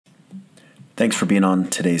Thanks for being on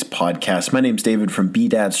today's podcast. My name's David from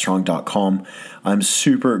Dadstrong.com. I'm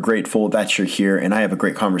super grateful that you're here, and I have a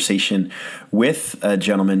great conversation with a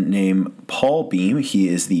gentleman named Paul Beam. He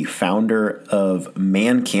is the founder of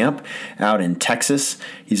Man Camp out in Texas.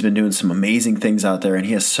 He's been doing some amazing things out there, and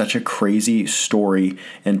he has such a crazy story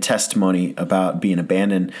and testimony about being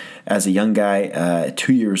abandoned as a young guy,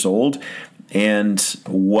 2 years old, and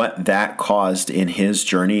what that caused in his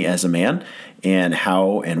journey as a man, and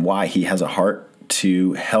how and why he has a heart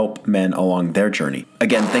to help men along their journey.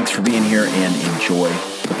 Again, thanks for being here and enjoy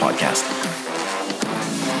the podcast.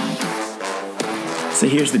 So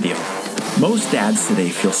here's the deal. Most dads today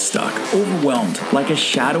feel stuck, overwhelmed, like a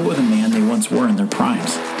shadow of the man they once were in their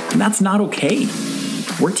primes. And that's not okay.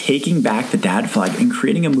 We're taking back the dad flag and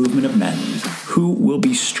creating a movement of men who will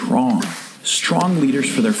be strong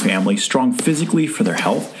leaders for their family, strong physically for their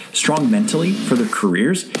health, strong mentally for their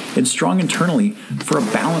careers, and strong internally for a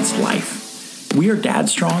balanced life. We are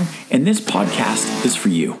Dadstrong, and this podcast is for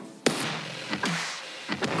you.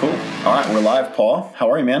 Cool. All right, we're live, Paul.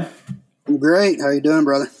 How are you, man? I'm great. How you doing,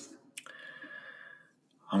 brother?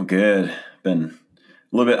 I'm good. Been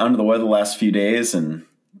a little bit under the weather the last few days and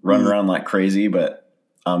running around like crazy, but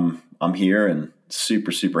I'm here and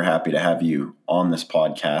super happy to have you on this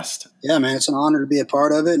podcast. Yeah, man, it's an honor to be a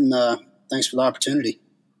part of it, and thanks for the opportunity.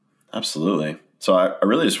 Absolutely. So I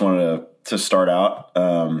really just wanted to start out.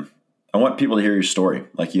 I want people to hear your story.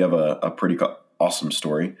 Like, you have a pretty awesome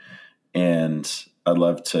story, and I'd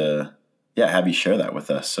love to, have you share that with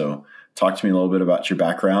us. So talk to me a little bit about your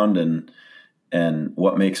background and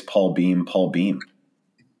what makes Paul Beam Paul Beam.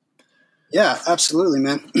 Yeah, absolutely,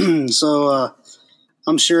 man. So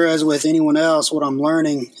I'm sure, as with anyone else, what I'm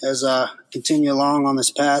learning as I continue along on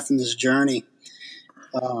this path and this journey,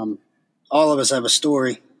 all of us have a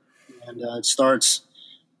story, and it starts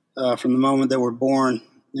from the moment that we're born.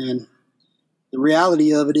 And the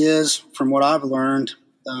reality of it is, from what I've learned,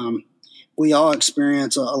 we all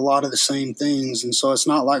experience a lot of the same things. And so it's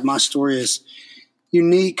not like my story is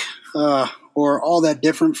unique or all that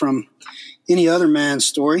different from any other man's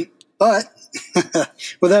story. But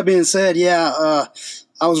with that being said,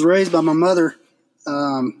 I was raised by my mother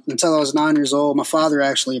until I was 9 years old. My father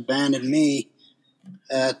actually abandoned me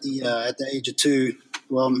at the age of 2.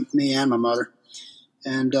 Well, me and my mother,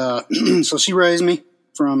 and so she raised me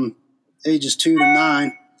from ages 2 to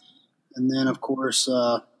 9, and then of course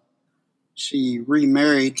she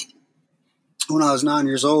remarried when I was 9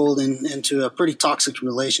 years old into a pretty toxic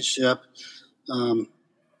relationship. There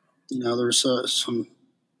was some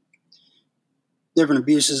different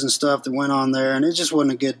abuses and stuff that went on there, and it just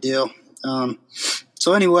wasn't a good deal.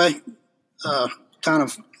 So anyway, kind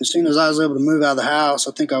of as soon as I was able to move out of the house,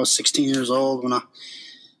 I think I was 16 years old when I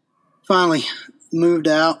finally moved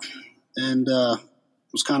out and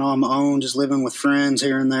was kind of on my own, just living with friends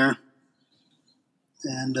here and there.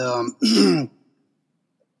 And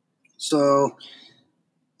so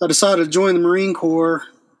I decided to join the Marine Corps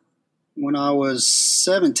when I was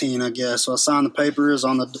 17, I guess. So I signed the papers.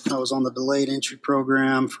 I was on the delayed entry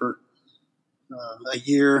program for a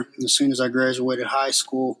year. And as soon as I graduated high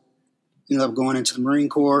school, ended up going into the Marine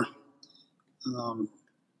Corps.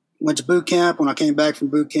 Went to boot camp. When I came back from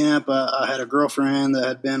boot camp, I had a girlfriend that I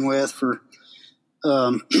had been with for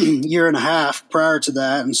a year and a half prior to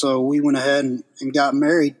that. And so we went ahead and got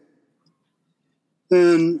married.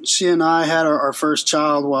 And she and I had our first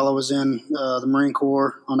child while I was in the Marine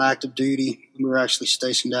Corps on active duty. We were actually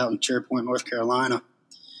stationed out in Cherry Point, North Carolina.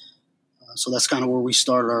 So that's kind of where we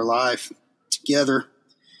started our life together.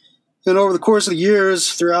 And over the course of the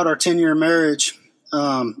years, throughout our 10-year marriage,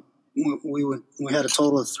 we had a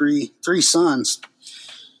total of three sons.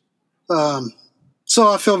 So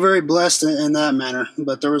I feel very blessed in that manner.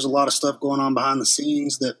 But there was a lot of stuff going on behind the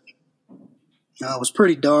scenes that was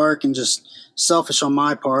pretty dark and just selfish on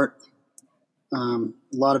my part. A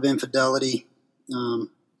lot of infidelity.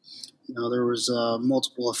 There was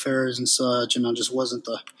multiple affairs and such, and I just was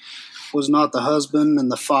not the husband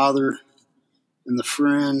and the father and the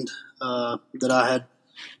friend that I had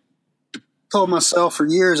told myself for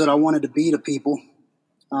years that I wanted to be to people.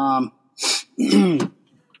 I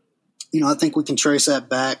think we can trace that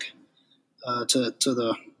back to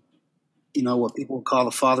the, what people would call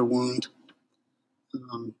the father wound.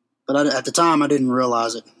 But at the time, I didn't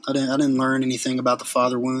realize it. I didn't learn anything about the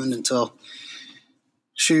father wound until,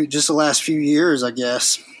 just the last few years, I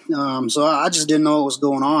guess. So I just didn't know what was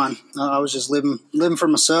going on. I was just living for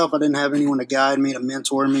myself. I didn't have anyone to guide me, to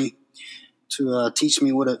mentor me, to teach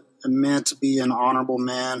me what it meant to be an honorable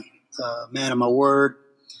man, man of my word,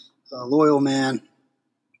 a loyal man.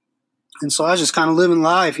 And so I was just kind of living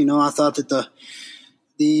life. I thought that the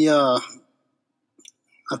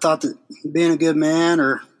I thought that being a good man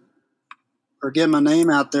or getting my name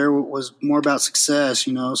out there was more about success,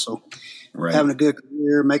 so Right. having a good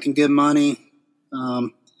career, making good money,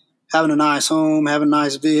 having a nice home, having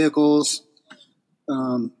nice vehicles,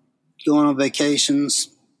 going on vacations,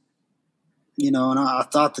 and I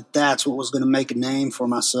thought that that's what was going to make a name for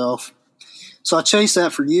myself. So I chased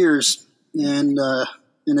that for years. And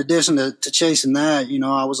in addition to chasing that,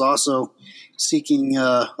 I was also seeking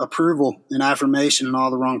approval and affirmation in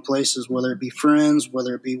all the wrong places, whether it be friends,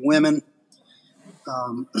 whether it be women.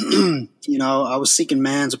 I was seeking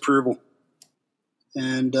man's approval.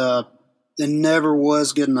 And it never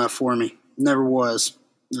was good enough for me. Never was.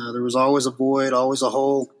 There was always a void, always a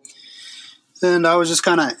hole. And I was just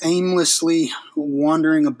kind of aimlessly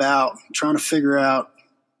wandering about, trying to figure out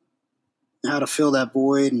how to fill that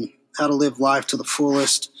void and how to live life to the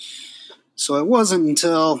fullest. So it wasn't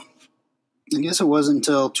until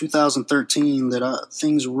 2013 that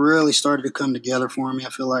things really started to come together for me.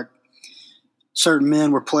 I feel like certain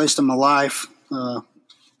men were placed in my life,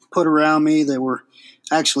 put around me. They were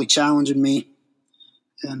actually challenging me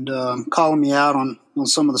and calling me out on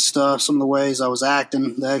some of the stuff, some of the ways I was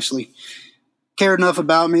acting. They actually cared enough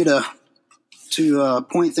about me to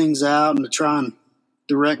point things out and to try and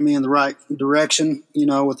direct me in the right direction,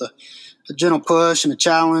 with a gentle push and a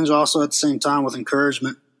challenge, also at the same time with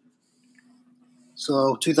encouragement.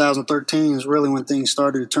 So 2013 is really when things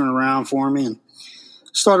started to turn around for me, and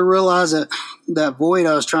started to realize that void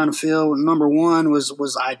I was trying to fill, number one,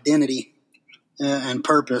 was identity and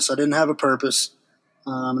purpose. I didn't have a purpose,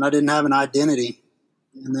 and I didn't have an identity.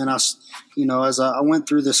 And then as I went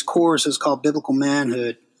through this course, it's called Biblical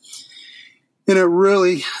Manhood. And it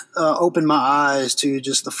really opened my eyes to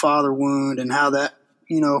just the father wound and how that,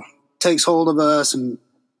 takes hold of us and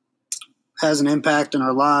has an impact in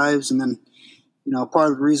our lives. And then,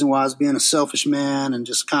 part of the reason why I was being a selfish man and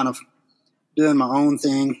just kind of doing my own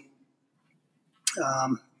thing.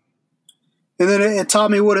 And then it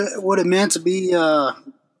taught me what it meant to be a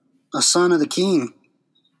son of the King.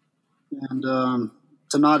 And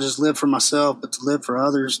to not just live for myself, but to live for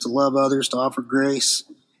others, to love others, to offer grace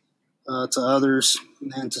to others,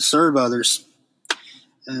 and to serve others.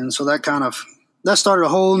 And so that started a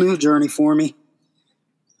whole new journey for me.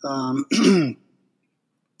 In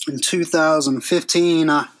 2015,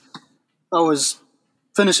 I was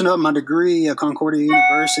finishing up my degree at Concordia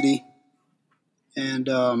University, and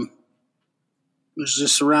was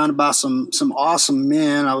just surrounded by some awesome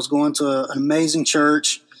men. I was going to an amazing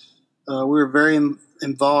church. We were very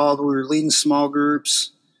involved. We were leading small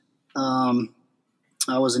groups.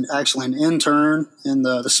 I was actually an intern in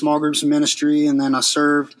the small groups ministry, and then I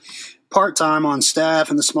served part-time on staff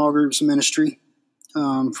in the small groups ministry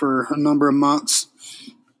for a number of months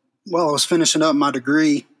while I was finishing up my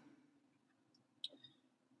degree.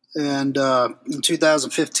 And in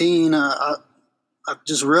 2015, I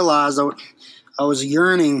just realized I was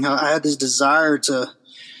yearning. I had this desire to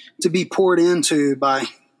be poured into by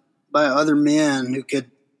other men who could,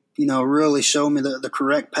 really show me the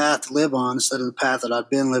correct path to live on instead of the path that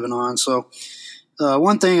I'd been living on. So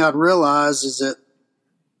one thing I'd realized is that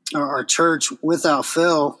our church, without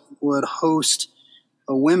fail, would host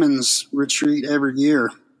a women's retreat every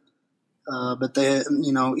year. But they,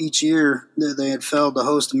 each year they had failed to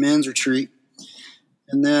host a men's retreat.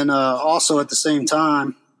 And then also at the same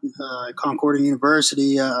time, at Concordia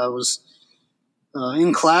University, I was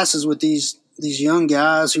in classes with these young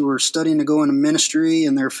guys who were studying to go into ministry,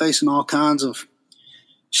 and they're facing all kinds of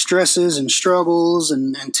stresses and struggles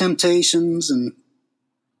and temptations. And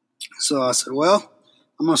so I said, well,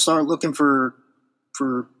 I'm going to start looking for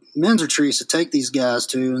men's retreats to take these guys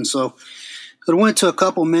to. And so I went to a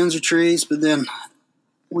couple men's retreats, but then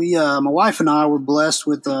my wife and I were blessed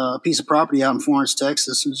with a piece of property out in Florence,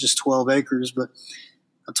 Texas. It was just 12 acres, but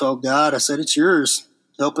I told God, I said, it's yours.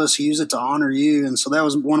 Help us use it to honor you. And so that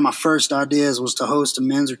was one of my first ideas, was to host a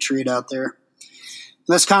men's retreat out there. And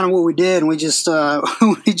that's kind of what we did. And we just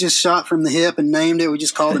shot from the hip and named it. We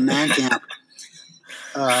just called it Man Camp.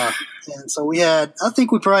 And so I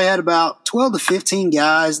think we probably had about 12 to 15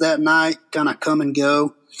 guys that night kind of come and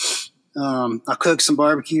go. I cooked some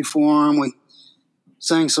barbecue for them. We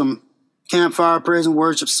sang some campfire praise and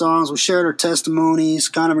worship songs. We shared our testimonies,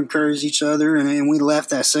 kind of encouraged each other, and we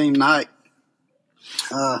left that same night.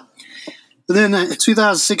 But then in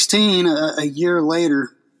 2016, a year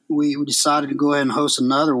later, we decided to go ahead and host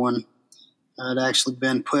another one. I'd actually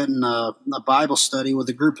been put in a Bible study with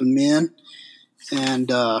a group of men.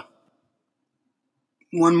 And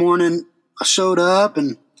one morning I showed up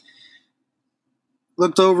and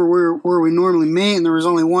looked over where we normally meet, and there was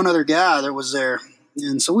only one other guy that was there.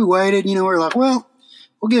 And so we waited, we were like, well,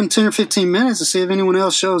 we'll give him 10 or 15 minutes to see if anyone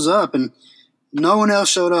else shows up. And no one else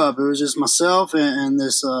showed up. It was just myself and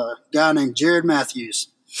this guy named Jared Matthews.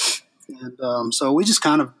 And so we just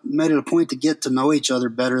kind of made it a point to get to know each other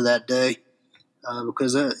better that day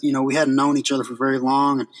because, we hadn't known each other for very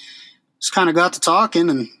long. And just kind of got to talking,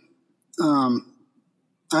 and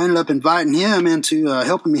I ended up inviting him into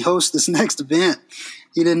helping me host this next event.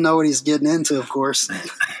 He didn't know what he's getting into, of course.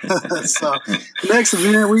 So the next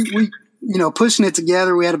event, we pushing it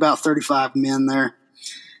together. We had about 35 men there,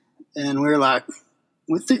 and we were like,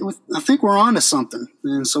 I think we're on to something.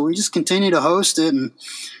 And so we just continued to host it, and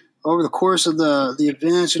over the course of the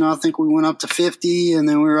events, I think we went up to 50, and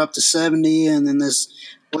then we were up to 70, and then this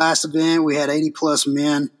last event we had 80 plus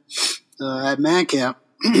men at Man Camp.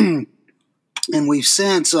 And we've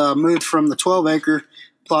since moved from the 12-acre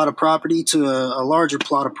plot of property to a larger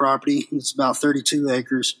plot of property. It's about 32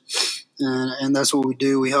 acres. And that's what we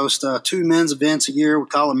do. We host 2 men's events a year. We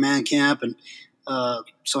call it Man Camp. And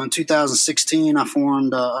so in 2016, I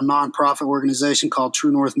formed a nonprofit organization called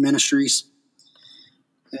True North Ministries.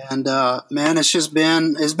 And, man, it's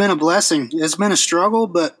been a blessing. It's been a struggle,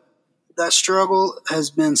 but that struggle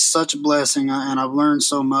has been such a blessing, and I've learned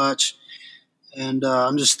so much. And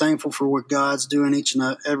I'm just thankful for what God's doing each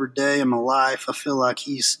and every day in my life. I feel like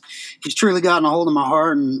He's truly gotten a hold of my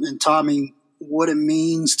heart and taught me what it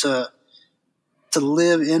means to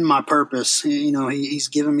live in my purpose. He's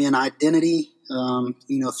given me an identity,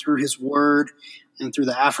 through His Word and through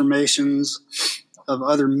the affirmations of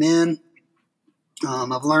other men.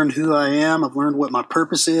 I've learned who I am. I've learned what my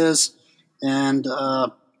purpose is. And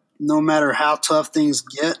no matter how tough things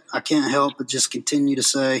get, I can't help but just continue to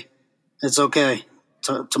say, it's okay.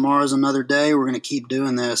 Tomorrow's another day. We're going to keep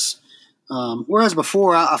doing this. Whereas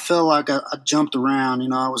before, I felt like I jumped around.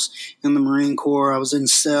 I was in the Marine Corps. I was in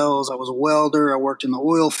sales. I was a welder. I worked in the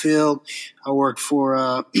oil field. I worked for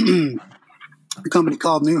a company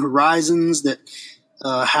called New Horizons that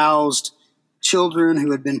housed children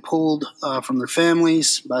who had been pulled from their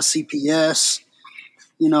families by CPS.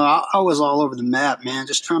 I was all over the map, man,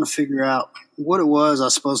 just trying to figure out what it was I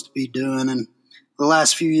was supposed to be doing. And the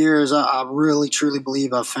last few years, I really, truly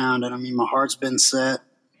believe I've found it. I mean, my heart's been set,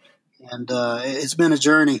 and it's been a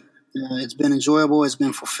journey. It's been enjoyable. It's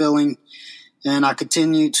been fulfilling. And I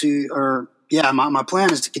continue my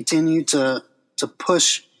plan is to continue to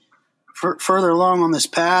push further along on this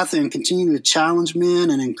path and continue to challenge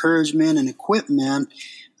men and encourage men and equip men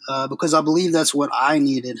because I believe that's what I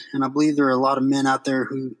needed. And I believe there are a lot of men out there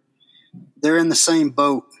who they're in the same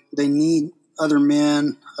boat. They need other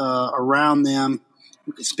men around them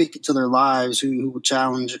who can speak into their lives, who will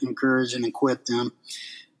challenge, encourage, and equip them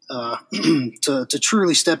to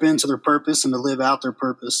truly step into their purpose and to live out their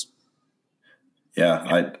purpose.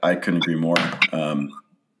 Yeah, I couldn't agree more.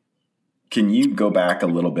 Can you go back a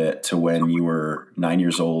little bit to when you were 9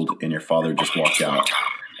 years old and your father just walked out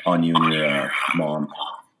on you and your mom?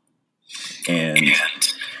 And,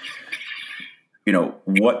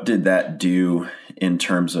 what did that do in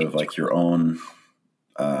terms of like your own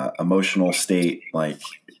emotional state? Like,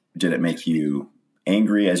 did it make you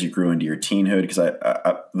angry as you grew into your teenhood? Because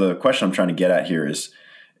the question I'm trying to get at here is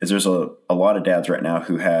there's a lot of dads right now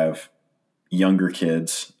who have younger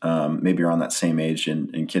kids, maybe around that same age,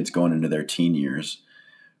 and kids going into their teen years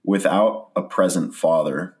without a present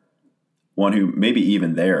father, one who maybe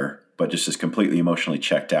even there, but just is completely emotionally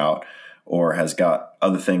checked out or has got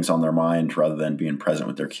other things on their mind rather than being present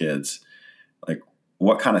with their kids. Like,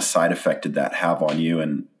 what kind of side effect did that have on you?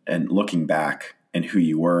 And looking back and who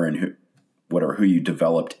you were and who you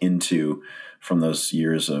developed into from those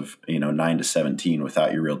years of, 9 to 17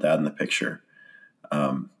 without your real dad in the picture.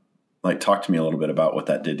 Talk to me a little bit about what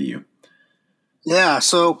that did to you. Yeah.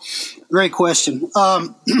 So great question.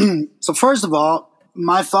 So first of all,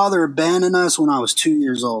 my father abandoned us when I was 2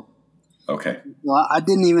 years old. Okay. Well, I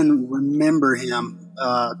didn't even remember him,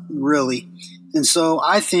 really. And so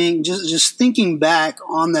I think just thinking back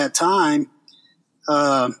on that time,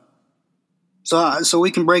 so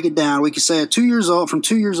we can break it down. We can say from 2 years old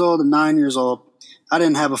to 9 years old, I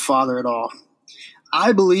didn't have a father at all.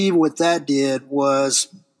 I believe what that did was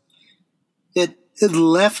it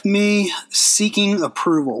left me seeking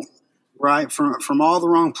approval, right, from all the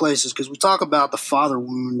wrong places, because we talk about the father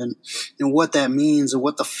wound and what that means and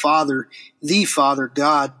what the Father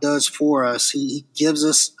God does for us. He gives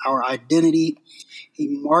us our identity. He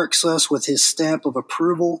marks us with His stamp of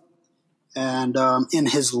approval and in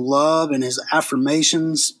His love and His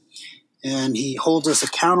affirmations, and He holds us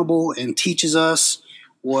accountable and teaches us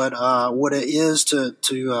what it is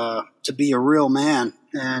to be a real man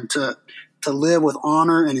and to live with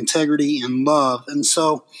honor and integrity and love. And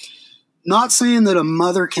so Not saying that a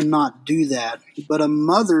mother cannot do that, but a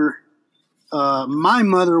mother, my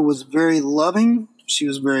mother was very loving. She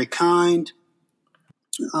was very kind.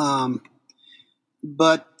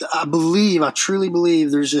 But I truly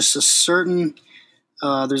believe there's just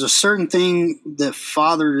there's a certain thing that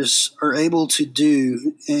fathers are able to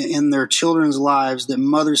do in their children's lives that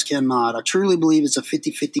mothers cannot. I truly believe it's a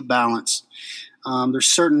 50-50 balance.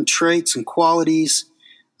 There's certain traits and qualities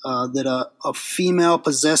that a female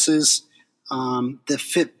possesses that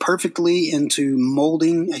fit perfectly into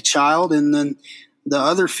molding a child. And then the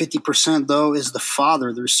other 50%, though, is the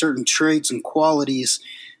father. There's certain traits and qualities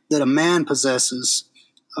that a man possesses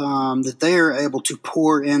that they are able to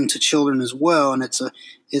pour into children as well. And it's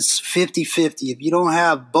 50-50. If you don't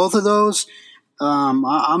have both of those,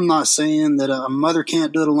 I'm not saying that a mother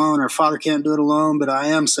can't do it alone or a father can't do it alone, but I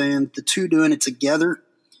am saying the two doing it together,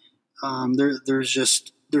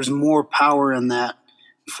 there's more power in that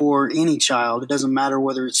for any child. It doesn't matter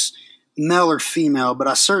whether it's male or female, but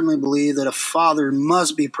I certainly believe that a father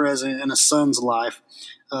must be present in a son's life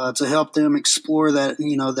to help them explore that,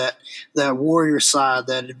 that warrior side,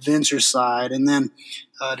 that adventure side, and then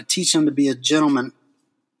to teach them to be a gentleman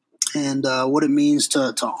and what it means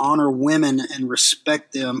to honor women and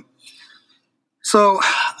respect them. So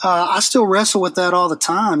I still wrestle with that all the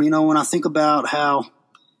time. When I think about how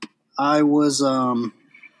I was, I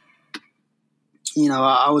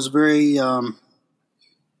was very, I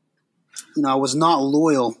was not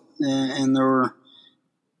loyal, and there were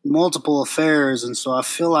multiple affairs, and so I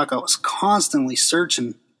feel like I was constantly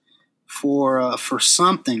searching for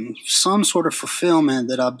something, some sort of fulfillment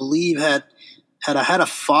that I believe had I had a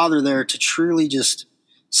father there to truly just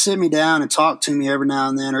sit me down and talk to me every now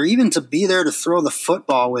and then, or even to be there to throw the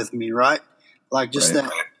football with me, right? Like just right.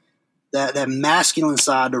 that masculine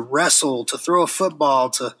side, to wrestle, to throw a football,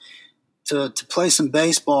 to play some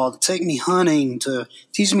baseball, to take me hunting, to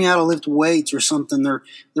teach me how to lift weights or something. There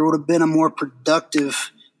would have been a more productive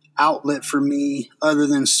outlet for me other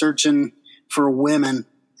than searching for women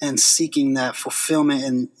and seeking that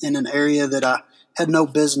fulfillment in an area that I had no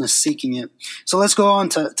business seeking it. So let's go on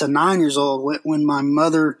to 9 years old when my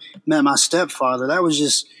mother met my stepfather. That was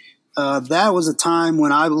just that was a time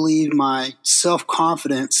when I believe my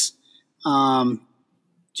self-confidence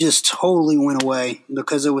just totally went away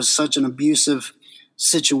because it was such an abusive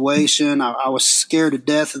situation. I was scared to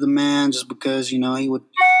death of the man just because, he would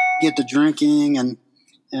get to drinking and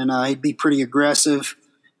he'd be pretty aggressive.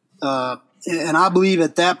 And I believe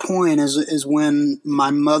at that point is when my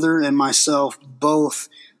mother and myself both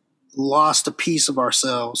lost a piece of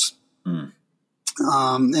ourselves. Mm.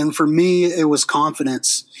 And for me, it was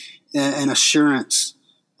confidence and assurance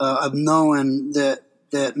of knowing that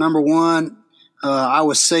number one, I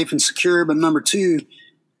was safe and secure, but number two,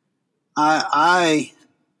 I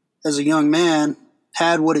as a young man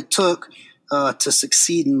had what it took to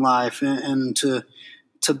succeed in life and to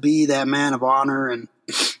be that man of honor and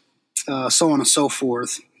so on and so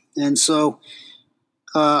forth. And so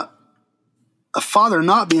a father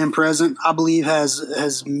not being present, I believe,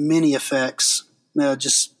 has many effects.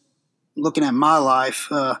 Just looking at my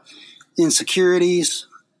life, insecurities,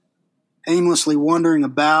 aimlessly wandering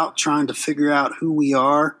about, trying to figure out who we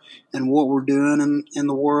are and what we're doing in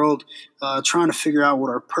the world, trying to figure out what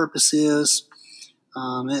our purpose is.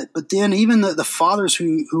 But then even the fathers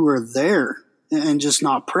who are there and just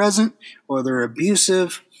not present, or they're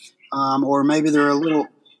abusive, or maybe they're a little,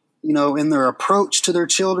 in their approach to their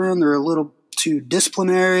children, they're a little too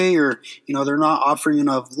disciplinary, or, they're not offering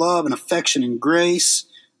enough love and affection and grace,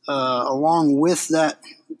 along with that,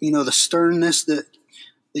 the sternness that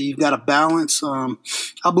you've got to balance. I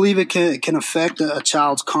believe it can affect a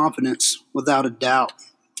child's confidence without a doubt,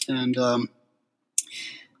 and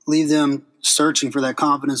leave them searching for that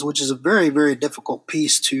confidence, which is a very, very difficult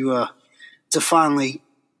piece to finally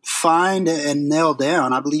find and nail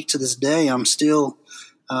down. I believe to this day, I'm still,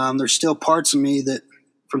 there's still parts of me that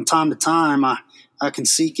from time to time, I can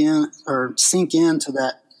sink into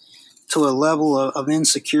that, to a level of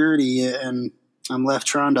insecurity, and I'm left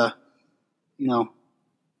trying to,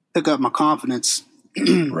 pick up my confidence.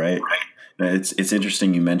 Right. It's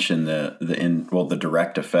interesting you mentioned the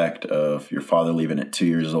direct effect of your father leaving at 2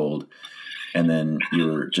 years old, and then you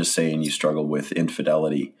were just saying you struggled with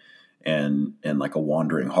infidelity and like a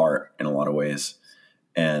wandering heart in a lot of ways.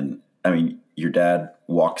 And I mean, your dad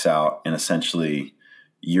walks out, and essentially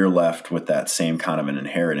you're left with that same kind of an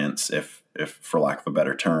inheritance, if for lack of a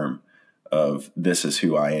better term, of this is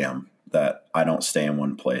who I am, that I don't stay in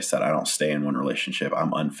one place, that I don't stay in one relationship.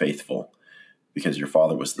 I'm unfaithful, because your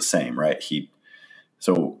father was the same, right?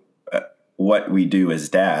 So what we do as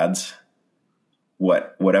dads,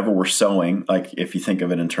 whatever we're sowing, like if you think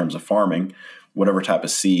of it in terms of farming, whatever type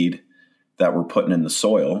of seed that we're putting in the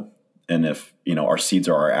soil, and if, our seeds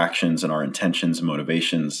are our actions and our intentions and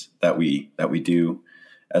motivations that we do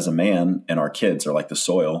as a man, and our kids are like the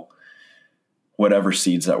soil, whatever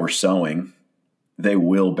seeds that we're sowing, they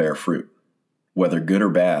will bear fruit. Whether good or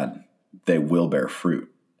bad, they will bear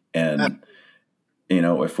fruit. And,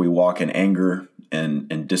 if we walk in anger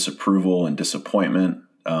and disapproval and disappointment,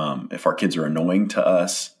 if our kids are annoying to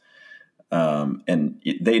us, and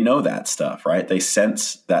they know that stuff, right? They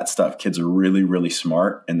sense that stuff. Kids are really, really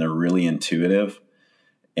smart, and they're really intuitive.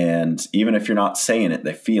 And even if you're not saying it,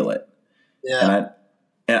 they feel it. Yeah.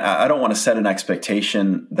 And I don't want to set an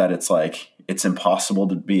expectation that it's like, it's impossible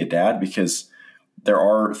to be a dad, because there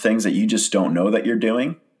are things that you just don't know that you're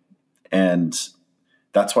doing. And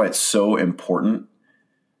that's why it's so important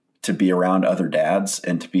to be around other dads,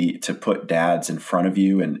 and to put dads in front of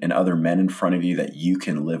you and other men in front of you that you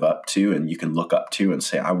can live up to and you can look up to and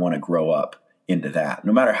say, I want to grow up into that,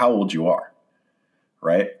 no matter how old you are,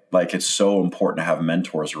 right? Like, it's so important to have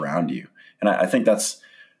mentors around you. And I think that's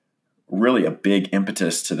really a big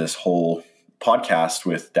impetus to this whole podcast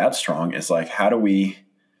with Dadstrong, is like, how do we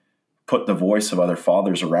put the voice of other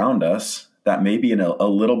fathers around us that may be in a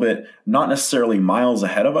little bit, not necessarily miles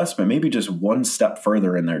ahead of us, but maybe just one step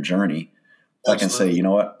further in their journey. I can say, you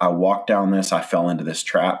know what, I walked down this, I fell into this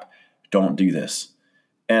trap, don't do this.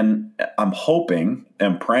 And I'm hoping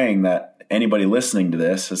and praying that anybody listening to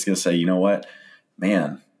this is going to say, you know what,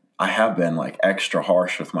 man, I have been like extra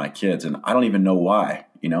harsh with my kids, and I don't even know why,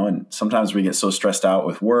 and sometimes we get so stressed out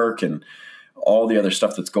with work and all the other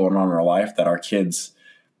stuff that's going on in our life that our kids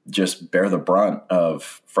just bear the brunt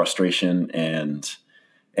of frustration and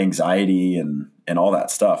anxiety and all that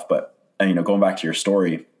stuff. But, going back to your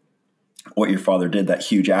story, what your father did, that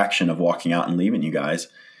huge action of walking out and leaving you guys,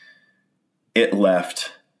 it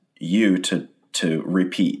left you to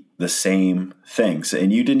repeat the same things.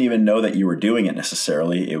 And you didn't even know that you were doing it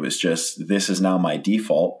necessarily. It was just, this is now my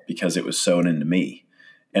default because it was sown into me.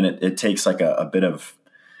 And it takes like a bit of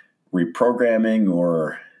reprogramming,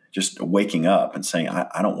 or just waking up and saying,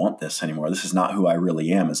 I don't want this anymore. This is not who I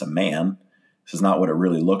really am as a man. This is not what it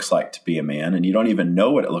really looks like to be a man. And you don't even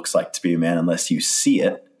know what it looks like to be a man unless you see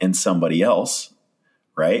it in somebody else,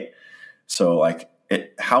 right? So like,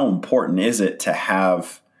 how important is it to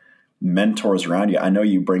have mentors around you? I know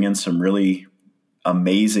you bring in some really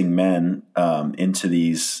amazing men into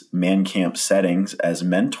these man camp settings as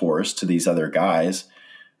mentors to these other guys.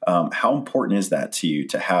 How important is that to you,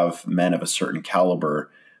 to have men of a certain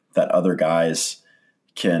caliber that other guys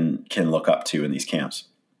can look up to in these camps?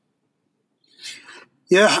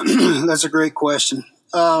 Yeah, that's a great question.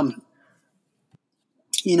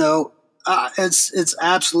 It's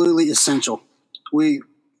absolutely essential.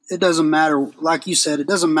 It doesn't matter, like you said, it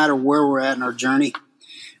doesn't matter where we're at in our journey.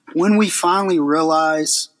 When we finally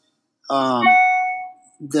realize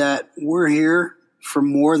that we're here for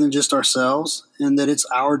more than just ourselves, and that it's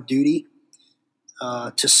our duty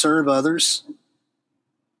to serve others,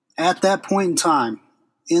 at that point in time,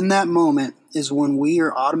 in that moment, is when we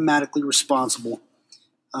are automatically responsible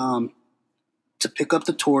to pick up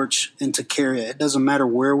the torch and to carry it. It doesn't matter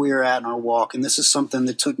where we are at in our walk. And this is something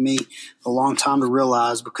that took me a long time to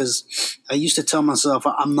realize, because I used to tell myself,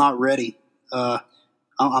 I'm not ready.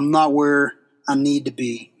 I'm not where I need to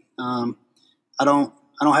be. I don't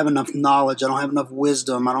have enough knowledge. I don't have enough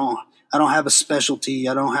wisdom. I don't have a specialty.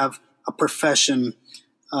 I don't have a profession.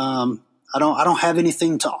 I don't have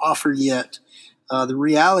anything to offer yet. The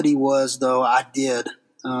reality was, though, I did.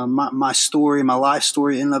 My story, my life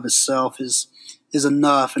story in and of itself is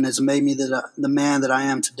enough, and it's made me the man that I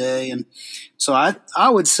am today. And so I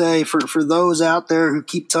would say for those out there who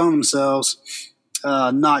keep telling themselves,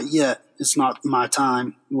 not yet, it's not my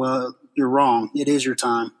time. Well, you're wrong. It is your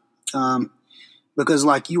time. Because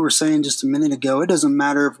like you were saying just a minute ago, it doesn't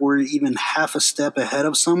matter if we're even half a step ahead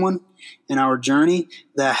of someone in our journey.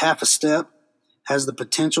 That half a step has the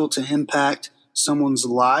potential to impact someone's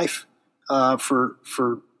life for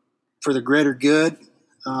the greater good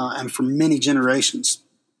and for many generations.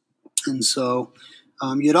 And so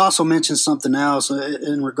you'd also mentioned something else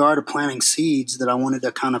in regard to planting seeds that I wanted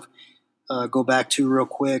to kind of go back to real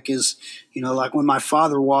quick is, like when my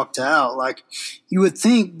father walked out, like you would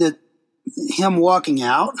think that him walking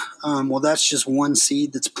out, well, that's just one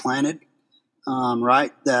seed that's planted,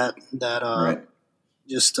 right? Right.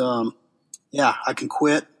 Just, I can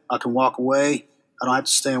quit. I can walk away. I don't have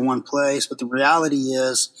to stay in one place. But the reality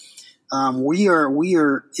is, we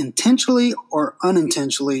are intentionally or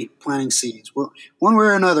unintentionally planting seeds. One way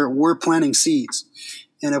or another, we're planting seeds.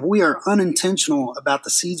 And if we are unintentional about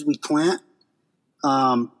the seeds we plant,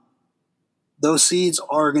 those seeds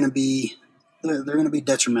are going to be, they're going to be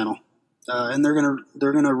detrimental, and they're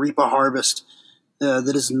going to reap a harvest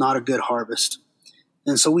that is not a good harvest.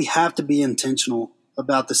 And so we have to be intentional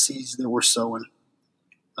about the seeds that we're sowing.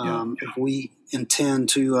 If we intend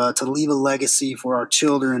to leave a legacy for our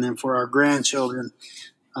children and for our grandchildren,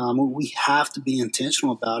 we have to be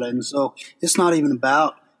intentional about it. And so it's not even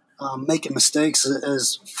about making mistakes.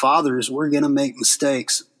 As fathers, we're going to make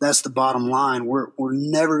mistakes. That's the bottom line. We're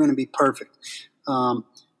never going to be perfect.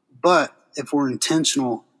 But if we're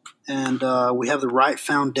intentional and we have the right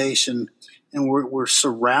foundation, and we're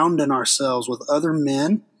surrounding ourselves with other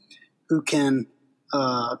men who can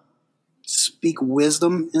speak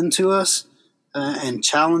wisdom into us and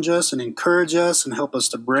challenge us and encourage us and help us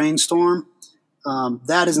to brainstorm,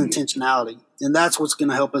 that is intentionality. And that's what's going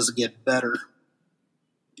to help us get better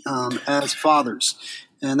as fathers.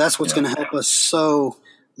 And that's what's going to help us sow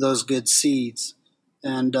those good seeds.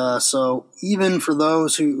 And so even for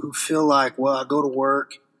those who feel like, well, I go to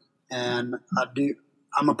work and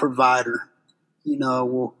I'm a provider,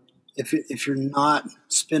 well, if you're not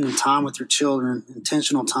spending time with your children,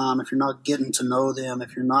 intentional time, if you're not getting to know them,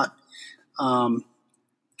 if you're not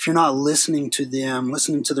listening to them,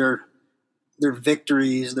 listening to their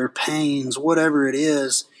victories, their pains, whatever it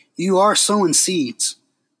is, you are sowing seeds.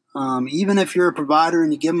 Even if you're a provider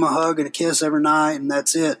and you give them a hug and a kiss every night and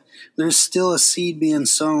that's it, there's still a seed being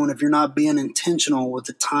sown if you're not being intentional with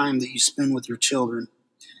the time that you spend with your children.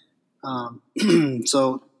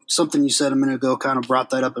 So something you said a minute ago kind of brought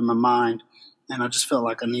that up in my mind, and I just felt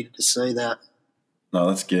like I needed to say that. No,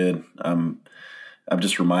 that's good. I'm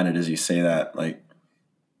just reminded as you say that, like,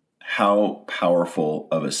 how powerful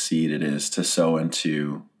of a seed it is to sow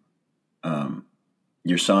into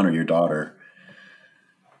your son or your daughter,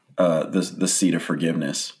 the seed of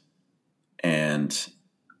forgiveness, and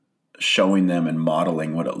showing them and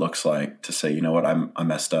modeling what it looks like to say, you know what, I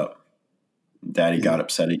messed up. Daddy got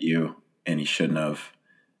upset at you and he shouldn't have.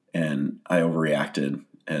 And I overreacted,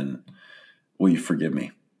 and will you forgive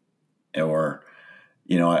me? Or,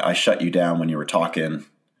 I shut you down when you were talking,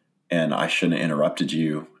 and I shouldn't have interrupted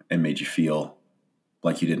you and made you feel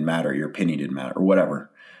like you didn't matter, your opinion didn't matter, or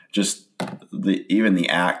whatever. Just even the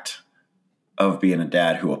act of being a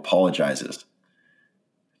dad who apologizes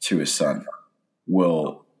to his son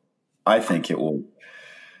I think it will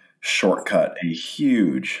shortcut a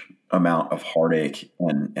huge amount of heartache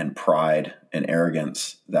and pride and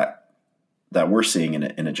arrogance that we're seeing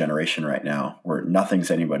in a generation right now, where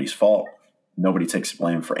nothing's anybody's fault. Nobody takes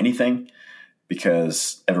blame for anything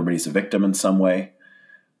because everybody's a victim in some way.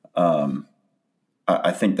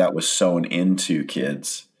 I think that was sown into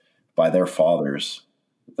kids by their fathers,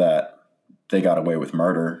 that they got away with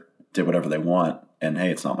murder, did whatever they want, and hey,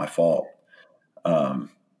 it's not my fault.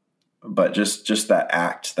 But just that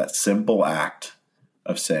act, that simple act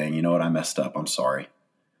of saying, you know what, I messed up, I'm sorry.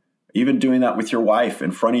 Even doing that with your wife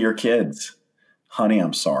in front of your kids. Honey,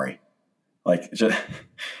 I'm sorry. Like,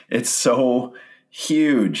 it's so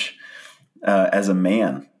huge as a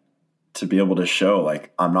man to be able to show,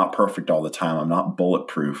 like, I'm not perfect all the time. I'm not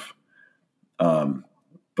bulletproof.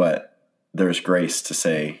 But there's grace to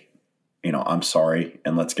say, I'm sorry,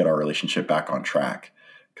 and let's get our relationship back on track.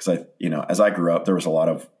 Because as I grew up, there was a lot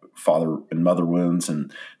of father and mother wounds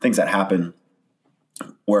and things that happened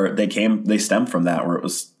where they stemmed from that, where it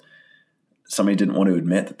was somebody didn't want to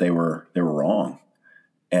admit that they were wrong.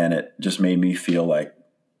 And it just made me feel like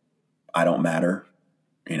I don't matter,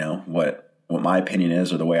 what my opinion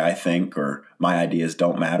is, or the way I think, or my ideas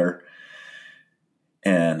don't matter.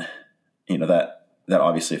 And, that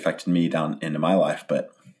obviously affected me down into my life,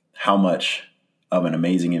 but how much of an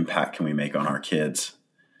amazing impact can we make on our kids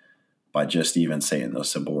by just even saying those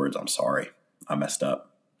simple words, I'm sorry, I messed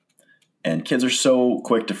up. And kids are so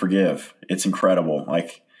quick to forgive. It's incredible.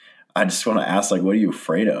 Like, I just want to ask, like, what are you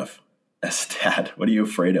afraid of as a dad? What are you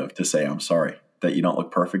afraid of to say, I'm sorry, that you don't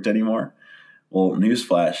look perfect anymore? Well,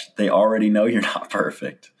 newsflash, they already know you're not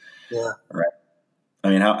perfect. Yeah. Right. I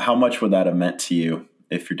mean, how much would that have meant to you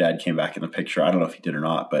if your dad came back in the picture? I don't know if he did or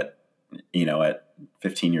not, but, at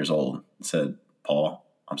 15 years old said, Paul,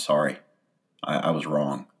 I'm sorry. I was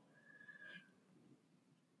wrong.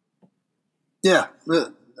 Yeah.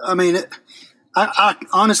 I mean, I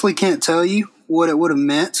honestly can't tell you what it would have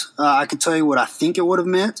meant. I can tell you what I think it would have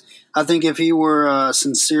meant. I think if he were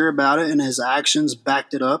sincere about it and his actions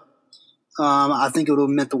backed it up, I think it would have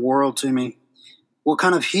meant the world to me. What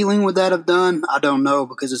kind of healing would that have done? I don't know,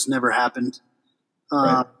 because it's never happened.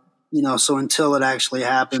 Right. So until it actually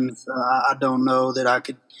happens, I don't know that I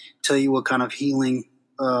could tell you what kind of healing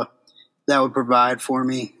that would provide for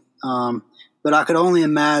me. But I could only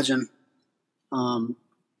imagine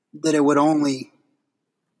that it would only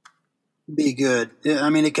be good. I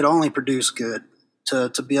mean, it could only produce good to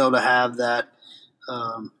be able to have that,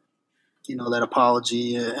 that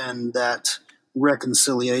apology and that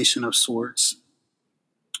reconciliation of sorts,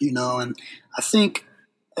 and I think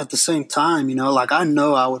at the same time, like I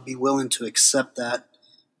know I would be willing to accept that,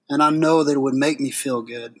 and I know that it would make me feel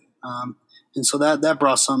good. And so that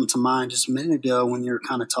brought something to mind just a minute ago when you were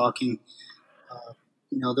kind of talking.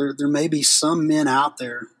 There may be some men out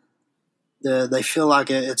there that they feel like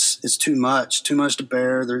it's too much to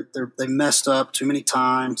bear. They messed up too many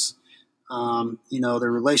times.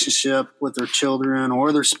 Their relationship with their children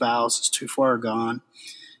or their spouse is too far gone.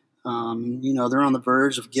 They're on the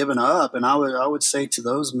verge of giving up, and I would say to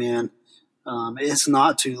those men, it's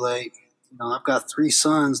not too late. I've got 3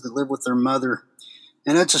 sons that live with their mother,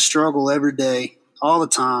 and it's a struggle every day, all the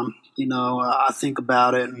time. I think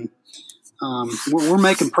about it, and we're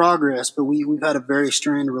making progress, but we've had a very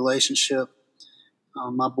strained relationship.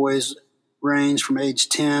 My boys range from age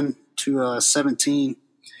 10 to 17,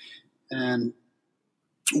 and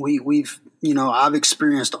I've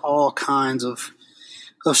experienced all kinds of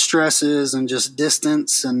stresses and just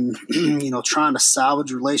distance and, trying to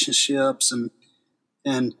salvage relationships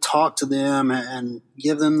and talk to them and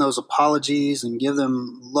give them those apologies and give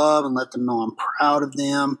them love and let them know I'm proud of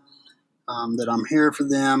them, that I'm here for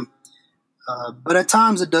them. But at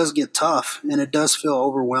times it does get tough and it does feel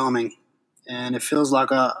overwhelming, and it feels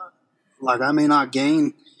like I may not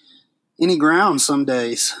gain any ground some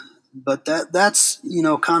days. But that's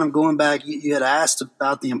kind of going back. You had asked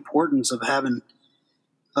about the importance of having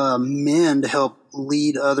men to help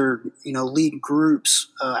lead lead groups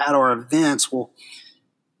at our events. Well,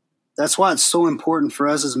 that's why it's so important for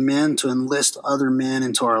us as men to enlist other men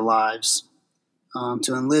into our lives,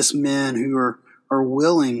 to enlist men who are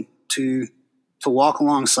willing to walk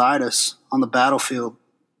alongside us on the battlefield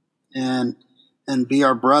and be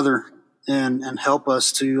our brother and help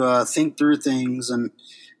us to think through things and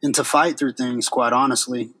to fight through things, quite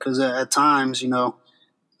honestly, because at times,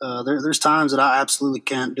 there's times that I absolutely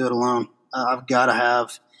can't do it alone. I've got to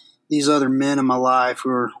have these other men in my life who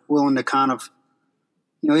are willing to kind of,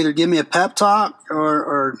 either give me a pep talk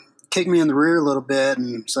or kick me in the rear a little bit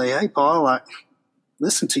and say, hey, Paul,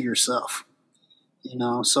 listen to yourself.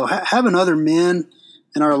 So having other men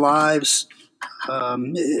in our lives,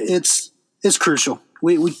 it's crucial.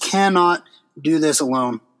 We cannot do this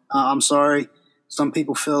alone. I'm sorry. Some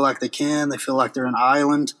people feel like they can. They feel like they're an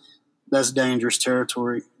island. That's dangerous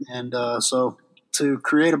territory. And so to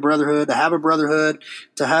create a brotherhood,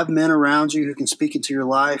 to have men around you who can speak into your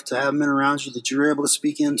life, to have men around you that you're able to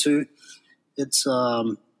speak into, it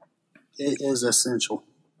is essential.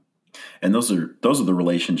 And those are the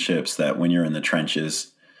relationships that when you're in the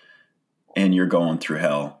trenches and you're going through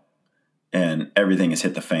hell and everything has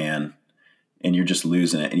hit the fan and you're just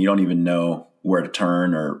losing it and you don't even know where to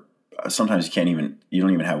turn, or sometimes you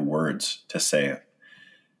don't even have words to say it.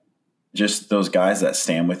 Just those guys that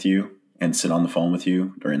stand with you and sit on the phone with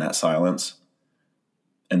you during that silence,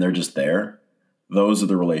 and they're just there. Those are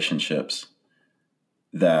the relationships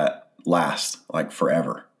that last like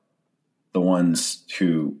forever. The ones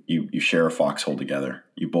who you share a foxhole together.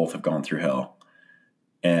 You both have gone through hell.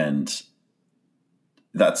 And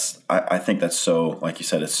I think that's so, like you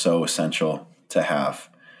said, it's so essential to have.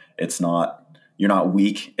 You're not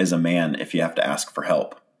weak as a man if you have to ask for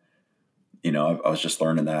help. I was just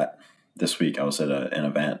learning that this week. I was at an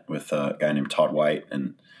event with a guy named Todd White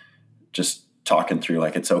and just talking through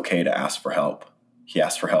like it's okay to ask for help. He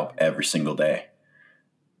asks for help every single day.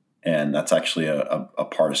 And that's actually a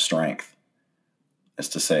part of strength, is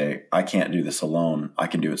to say, I can't do this alone. I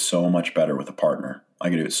can do it so much better with a partner. I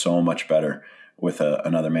can do it so much better with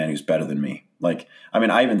another man who's better than me.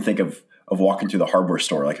 I even think of walking through the hardware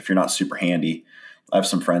store. Like if you're not super handy, I have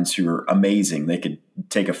some friends who are amazing. They could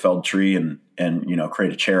take a felled tree and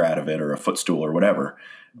create a chair out of it or a footstool or whatever,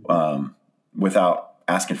 without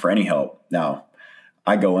asking for any help. Now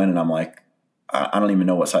I go in and I'm like, I don't even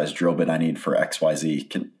know what size drill bit I need for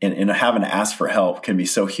XYZ. And having to ask for help can be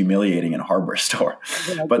so humiliating in a hardware store,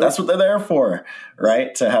 but that's what they're there for,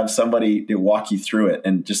 right? To have somebody to walk you through it.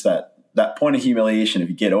 And just that point of humiliation, if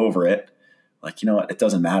you get over it, like, you know what, it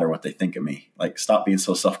doesn't matter what they think of me. Like, stop being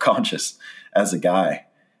so self-conscious as a guy.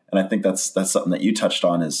 And I think that's something that you touched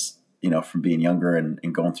on is, from being younger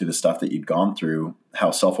and going through the stuff that you'd gone through,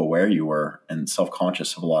 how self-aware you were and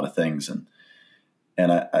self-conscious of a lot of things.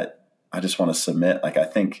 And I just want to submit, like, I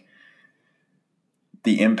think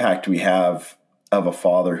the impact we have of a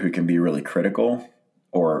father who can be really critical,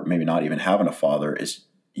 or maybe not even having a father, is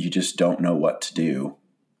you just don't know what to do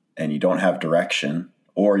and you don't have direction,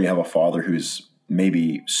 or you have a father who's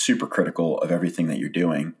maybe super critical of everything that you're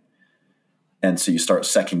doing. And so you start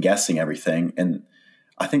second guessing everything. And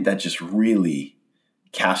I think that just really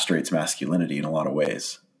castrates masculinity in a lot of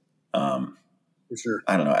ways. For sure.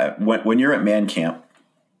 I don't know. When you're at man camp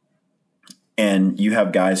and you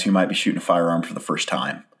have guys who might be shooting a firearm for the first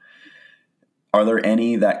time, are there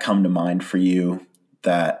any that come to mind for you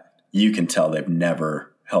that you can tell they've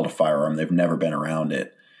never held a firearm, they've never been around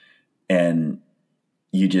it, and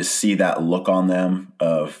you just see that look on them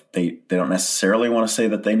of they don't necessarily want to say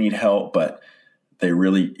that they need help, but they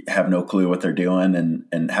really have no clue what they're doing,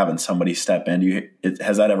 and having somebody step in?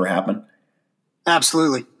 Has that ever happened?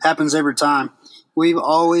 Absolutely. Happens every time.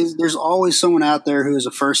 There's always someone out there who is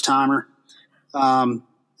a first timer.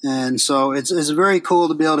 And so it's very cool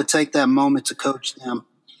to be able to take that moment to coach them,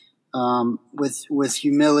 with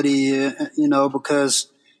humility,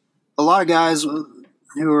 because a lot of guys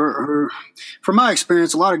who are, from my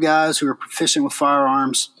experience, a lot of guys who are proficient with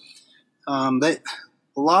firearms, a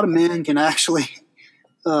lot of men can actually,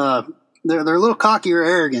 they're a little cocky or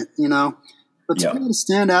arrogant, but to be able to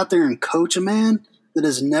stand out there and coach a man that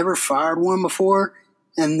has never fired one before,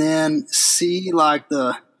 and then see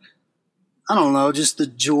just the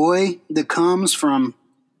joy that comes from,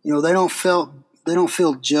 they don't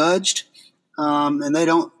feel judged, and they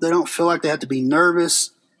don't feel like they have to be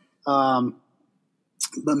nervous.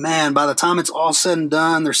 But man, by the time it's all said and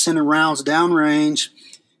done, they're sending rounds downrange,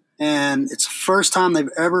 and it's the first time they've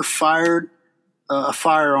ever fired a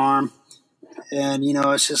firearm. And,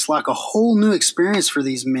 it's just like a whole new experience for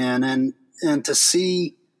these men. And to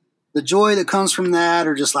see the joy that comes from that,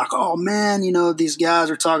 or just like, oh man, these guys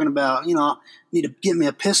are talking about, I need to get me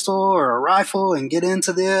a pistol or a rifle and get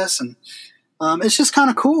into this. And it's just kind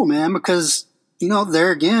of cool, man, because,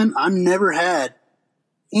 there again, I never had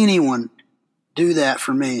anyone do that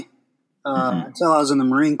for me until I was in the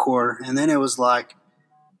Marine Corps. And then it was like,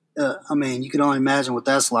 you can only imagine what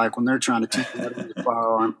that's like when they're trying to teach you how to use a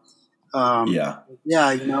firearm.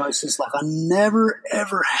 It's just like I never,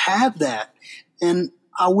 ever had that. And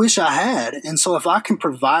I wish I had. And so if I can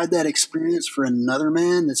provide that experience for another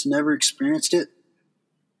man that's never experienced it,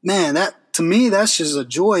 man, to me, that's just a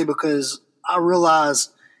joy, because I realize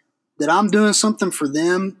that I'm doing something for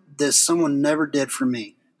them that someone never did for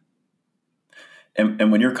me.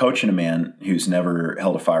 And when you're coaching a man who's never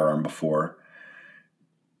held a firearm before,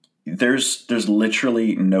 there's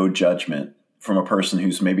literally no judgment from a person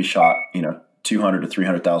who's maybe shot, 200 to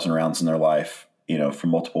 300,000 rounds in their life, from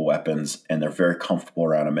multiple weapons, and they're very comfortable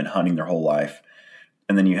around them and hunting their whole life.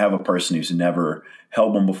 And then you have a person who's never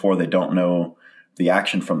held one before. They don't know the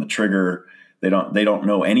action from the trigger. They don't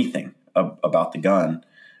know anything about the gun.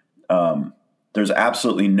 There's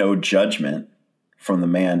absolutely no judgment from the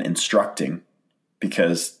man instructing,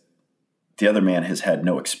 because the other man has had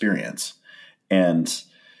no experience. And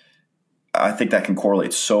I think that can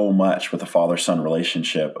correlate so much with the father-son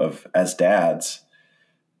relationship of, as dads,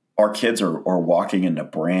 our kids are walking into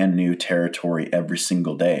brand new territory every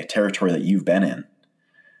single day, territory that you've been in.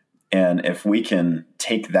 And if we can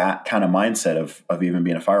take that kind of mindset of even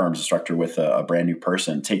being a firearms instructor with a brand new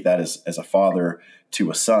person, take that as a father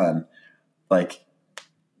to a son, like,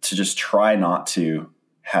 to just try not to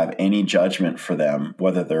have any judgment for them,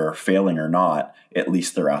 whether they're failing or not, at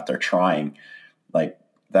least they're out there trying. Like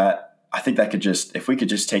that, I think that could just, if we could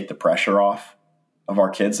just take the pressure off of our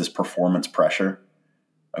kids, this performance pressure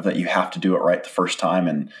of that you have to do it right the first time,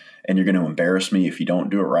 and you're going to embarrass me if you don't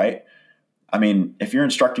do it right. I mean, if you're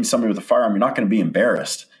instructing somebody with a firearm, you're not going to be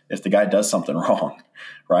embarrassed if the guy does something wrong,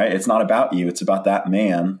 right? It's not about you. It's about that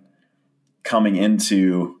man coming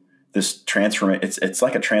into this it's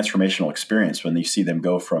like a transformational experience when you see them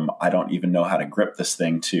go from, I don't even know how to grip this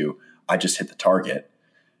thing, to I just hit the target.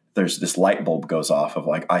 There's this light bulb goes off of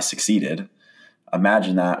like, I succeeded.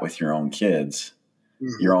 Imagine that with your own kids,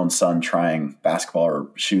 your own son trying basketball or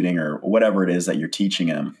shooting or whatever it is that you're teaching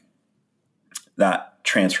him. That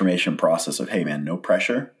transformation process of, hey man, no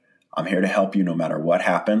pressure. I'm here to help you no matter what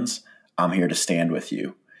happens. I'm here to stand with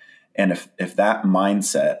you. And if that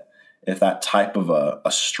mindset, if that type of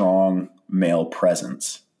a strong male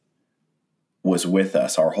presence was with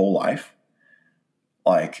us our whole life,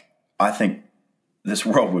 like, I think this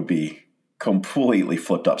world would be completely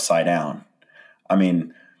flipped upside down. I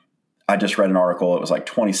mean, I just read an article. It was like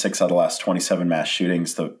 26 out of the last 27 mass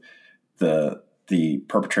shootings, the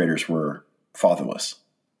perpetrators were fatherless.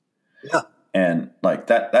 Yeah. And like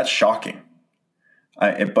that's shocking.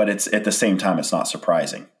 But it's, at the same time, it's not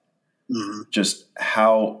surprising. Just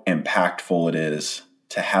how impactful it is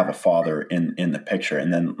to have a father in the picture.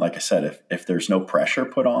 And then, like I said, if there's no pressure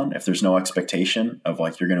put on, if there's no expectation of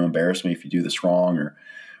like, you're going to embarrass me if you do this wrong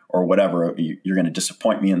or whatever, you're going to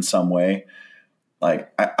disappoint me in some way.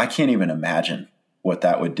 Like, I can't even imagine what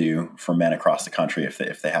that would do for men across the country if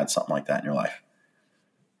they had something like that in your life.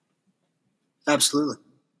 Absolutely.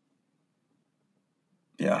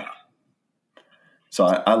 Yeah. So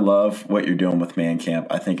I love what you're doing with Man Camp.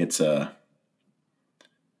 I think it's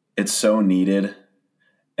so needed.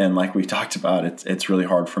 And like we talked about, it's really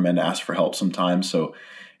hard for men to ask for help sometimes. So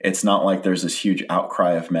it's not like there's this huge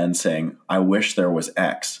outcry of men saying, I wish there was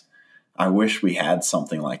X. I wish we had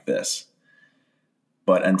something like this.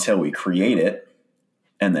 But until we create it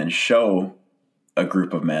and then show a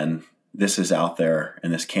group of men, this is out there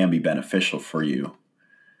and this can be beneficial for you.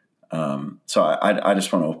 So I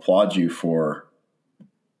just want to applaud you for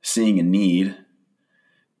seeing a need,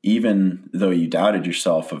 even though you doubted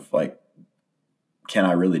yourself of like, can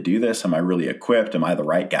I really do this? Am I really equipped? Am I the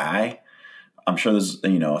right guy? I'm sure there's,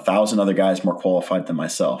 1,000 other guys more qualified than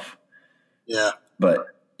myself. Yeah. But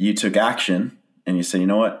you took action and you said, you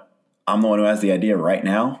know what? I'm the one who has the idea right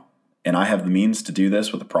now, and I have the means to do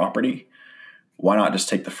this with the property. Why not just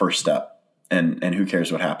take the first step? And who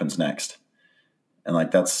cares what happens next? And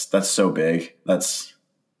like, that's so big. That's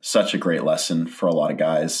such a great lesson for a lot of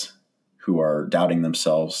guys who are doubting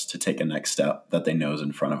themselves to take a next step that they know is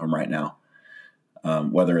in front of them right now.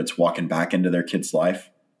 Whether it's walking back into their kid's life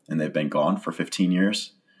and they've been gone for 15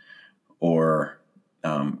 years, or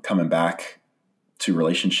coming back to a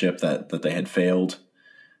relationship that they had failed.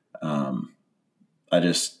 I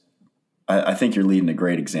think you're leading a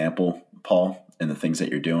great example, Paul, in the things that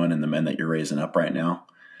you're doing and the men that you're raising up right now.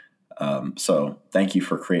 So thank you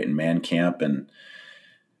for creating Man Camp and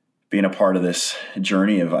being a part of this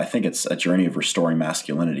journey I think it's a journey of restoring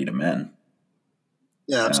masculinity to men.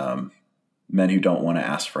 Yeah. Men who don't want to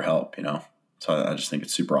ask for help, So I just think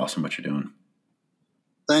it's super awesome what you're doing.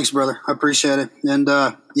 Thanks, brother. I appreciate it. And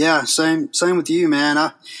same with you, man.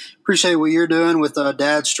 I appreciate what you're doing with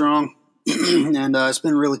Dadstrong. And it's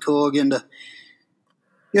been really cool getting to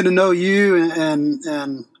know you and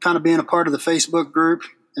kind of being a part of the Facebook group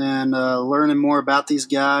and learning more about these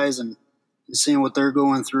guys and seeing what they're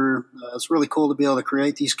going through. It's really cool to be able to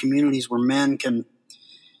create these communities where men can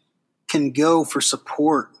go for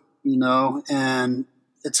support, and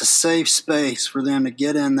it's a safe space for them to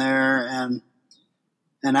get in there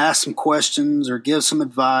and ask some questions or give some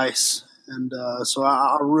advice. And so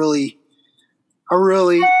I really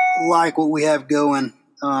like what we have going.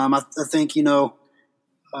 I think,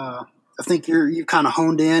 I think you've kind of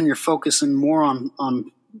honed in. You're focusing more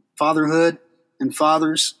on fatherhood and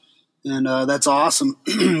fathers, and that's awesome.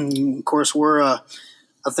 Of course, we're I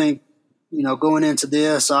think going into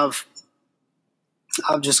this, I've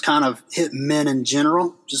just kind of hit men in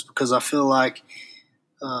general, just because I feel like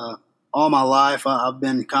all my life I've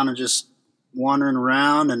been kind of just wandering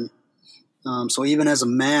around, and so even as a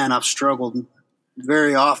man, I've struggled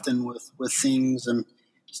very often with things, and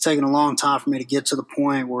it's taken a long time for me to get to the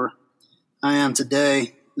point where I am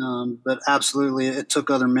today. But absolutely, it took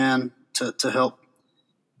other men to help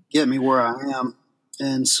get me where I am,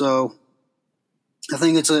 and so I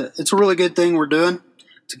think it's a really good thing we're doing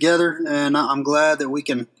together, and I'm glad that we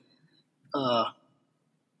can,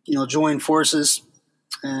 join forces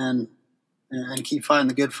and keep fighting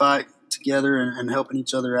the good fight together and helping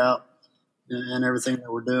each other out and everything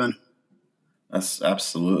that we're doing. That's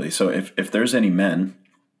absolutely. So if there's any men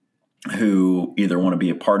who either want to be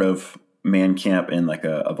a part of Man Camp in like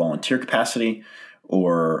a volunteer capacity,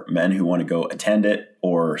 or men who want to go attend it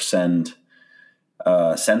or send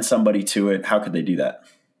somebody to it, how could they do that?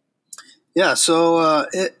 Yeah. So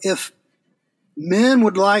if men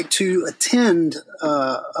would like to attend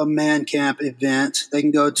a Man Camp event, they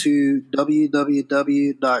can go to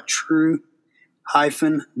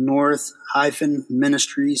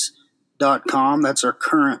www.true-north-ministries.com. That's our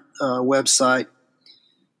current website.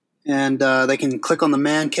 And they can click on the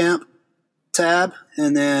Man Camp tab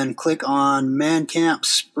and then click on Man Camp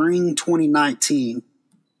Spring 2019.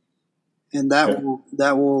 And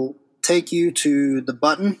that will take you to the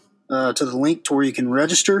button, to the link to where you can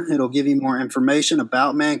register. It'll give you more information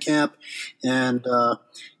about Man Camp. And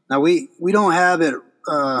now we don't have it,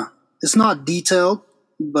 it's not detailed,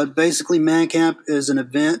 but basically Man Camp is an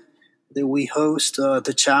event that we host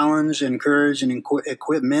to challenge, encourage, and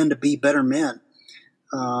equip men to be better men.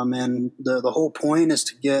 And the whole point is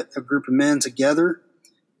to get a group of men together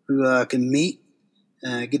who can meet,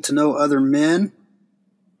 get to know other men,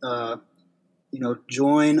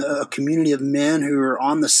 join a community of men who are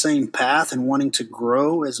on the same path and wanting to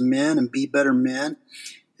grow as men and be better men.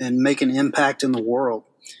 and make an impact in the world.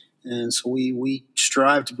 And so we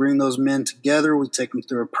strive to bring those men together. We take them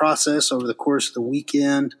through a process over the course of the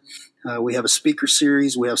weekend. We have a speaker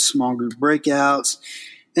series. We have small group breakouts.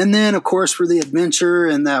 And then, of course, for the adventure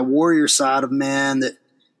and that warrior side of man, that,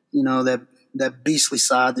 you know, that beastly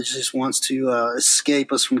side that just wants to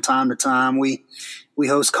escape us from time to time, we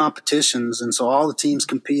host competitions. And so all the teams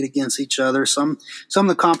compete against each other. Some of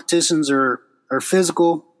the competitions are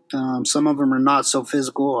physical. Some of them are not so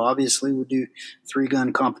physical. Obviously, we do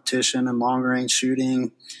 3-gun competition and long range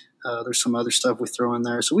shooting. There's some other stuff we throw in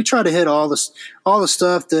there. So we try to hit all the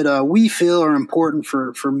stuff that we feel are important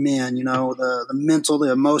for men, you know, the mental,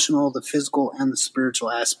 the emotional, the physical, and the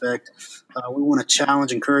spiritual aspect. We want to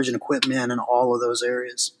challenge, encourage, and equip men in all of those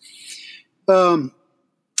areas. And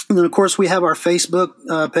then, of course, we have our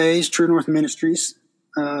Facebook page, True North Ministries,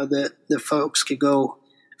 that folks could go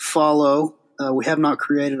follow. We have not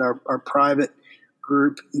created our private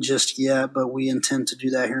group just yet, but we intend to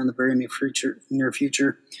do that here in the very near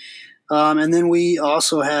future. And then we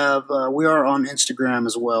also have, we are on Instagram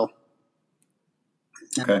as well.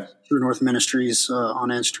 Okay. True North Ministries on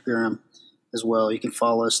Instagram as well. You can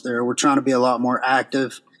follow us there. We're trying to be a lot more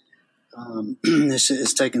active.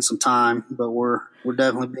 It's taking some time, but we're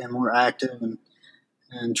definitely being more active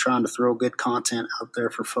and trying to throw good content out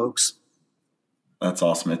there for folks. That's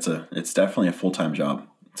awesome. It's definitely a full-time job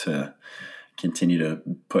to continue to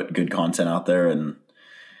put good content out there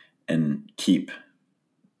and keep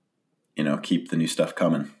the new stuff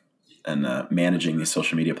coming. And managing these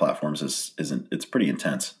social media platforms it's pretty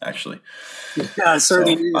intense, actually. Yeah, it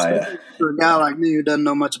certainly is, for a guy like me who doesn't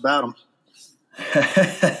know much about them.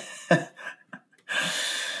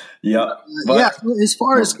 Yeah. As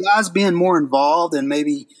far as guys being more involved and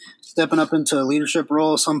maybe stepping up into a leadership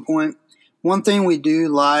role at some point, one thing we do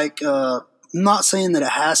like, I'm not saying that it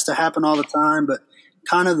has to happen all the time, but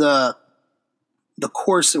kind of the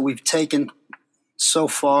course that we've taken so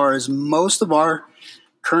far is most of our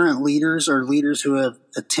current leaders are leaders who have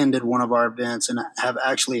attended one of our events and have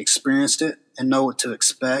actually experienced it and know what to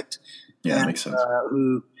expect. Yeah, that makes sense.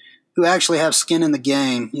 Who actually have skin in the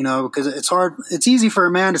game, you know, because it's hard. It's easy for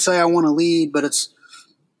a man to say, I want to lead, but it's,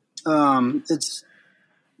 you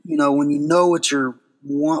know, when you know what you're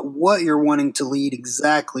wanting to lead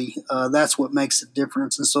exactly, that's what makes the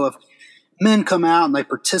difference. And so if men come out and they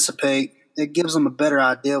participate, it gives them a better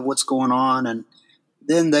idea of what's going on. And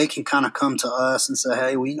then they can kind of come to us and say,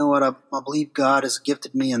 hey, well, you know what? I believe God has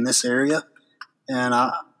gifted me in this area and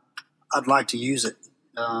I'd like to use it,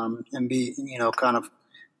 and be, you know, kind of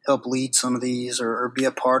help lead some of these or be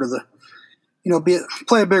a part of the, you know,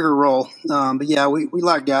 play a bigger role. But yeah, we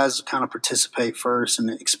like guys to kind of participate first and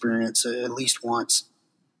experience it at least once.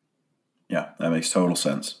 Yeah, that makes total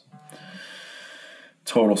sense.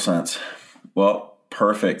 Total sense. Well,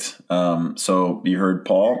 perfect. So you heard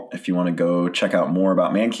Paul. If you want to go check out more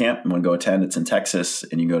about Man Camp and want to go attend, it's in Texas,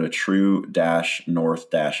 and you go to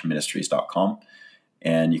true-north-ministries.com,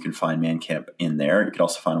 and you can find Man Camp in there. You can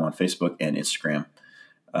also find them on Facebook and Instagram.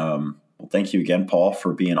 Well, thank you again, Paul,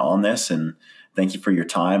 for being on this, and thank you for your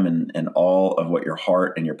time and all of what your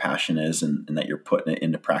heart and your passion is, and that you're putting it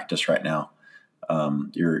into practice right now.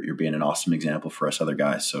 You're being an awesome example for us other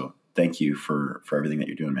guys. So thank you for everything that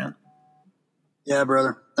you're doing, man. Yeah,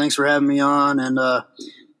 brother. Thanks for having me on, and look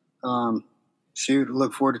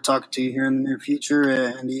forward to talking to you here in the near future,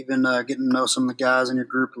 and even getting to know some of the guys in your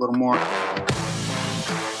group a little more.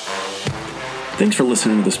 Thanks for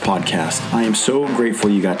listening to this podcast. I am so grateful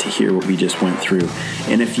you got to hear what we just went through.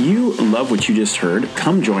 And if you love what you just heard,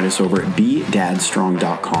 come join us over at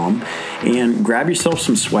Dadstrong.com and grab yourself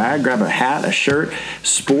some swag, grab a hat, a shirt,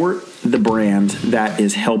 sport the brand that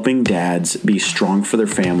is helping dads be strong for their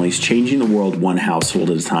families, changing the world one household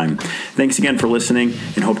at a time. Thanks again for listening,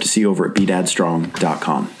 and hope to see you over at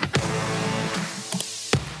Dadstrong.com.